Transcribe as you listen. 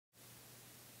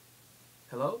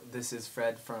Hello, this is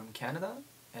Fred from Canada,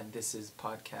 and this is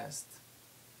podcast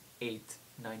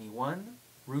 891,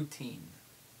 Routine.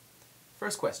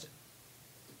 First question.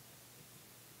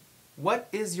 What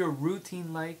is your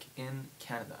routine like in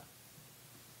Canada?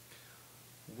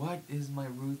 What is my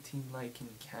routine like in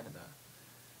Canada?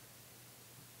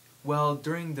 Well,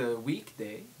 during the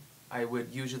weekday, I would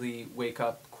usually wake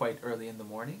up quite early in the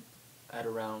morning, at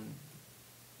around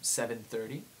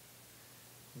 7:30,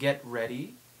 get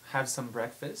ready, have some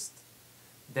breakfast,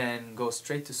 then go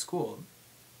straight to school.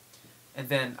 And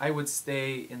then I would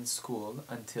stay in school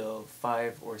until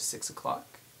 5 or 6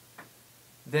 o'clock.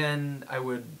 Then I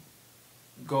would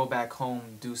go back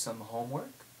home, do some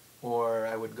homework, or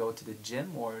I would go to the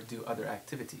gym or do other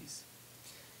activities.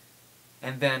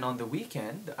 And then on the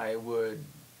weekend, I would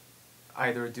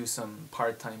either do some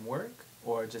part-time work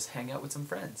or just hang out with some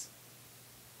friends.